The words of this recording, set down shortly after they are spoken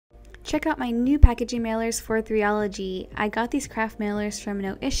Check out my new packaging mailers for Threeologie. I got these craft mailers from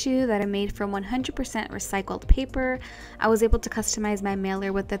No Issue that are made from 100% recycled paper. I was able to customize my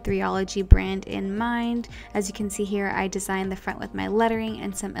mailer with the Threeologie brand in mind. As you can see here, I designed the front with my lettering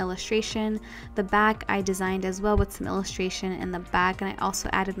and some illustration. The back I designed as well with some illustration in the back, and I also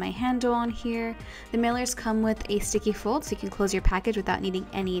added my handle on here. The mailers come with a sticky fold so you can close your package without needing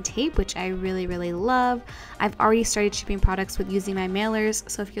any tape, which I really love. I've already started shipping products with using my mailers,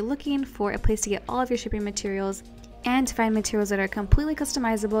 so if you're looking for a place to get all of your shipping materials and to find materials that are completely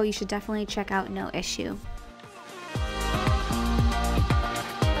customizable, you should definitely check out No Issue.